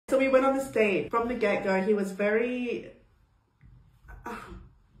we went on this date. From the get-go, he was very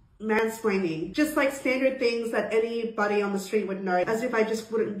mansplaining. Just like standard things that anybody on the street would know, as if I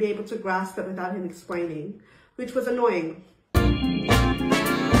just wouldn't be able to grasp it without him explaining, which was annoying.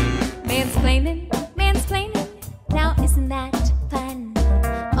 Mansplaining, mansplaining, now isn't that fun?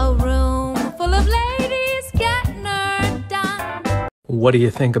 A room full of ladies getting her done. What do you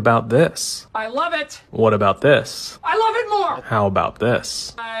think about this? I love it! What about this? I love it more! How about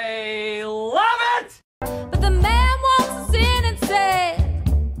this? I love it! But the man walks in and says,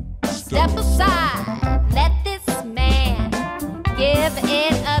 step aside, let this man give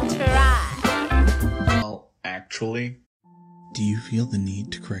it a try. Well, actually... Do you feel the need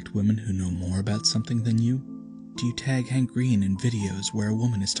to correct women who know more about something than you? Do you tag Hank Green in videos where a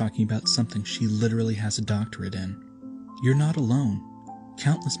woman is talking about something she literally has a doctorate in? You're not alone.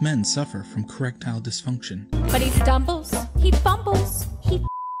 Countless men suffer from correctile dysfunction. But he stumbles, he fumbles, he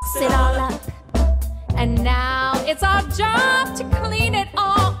f***s it all up. And now it's our job to clean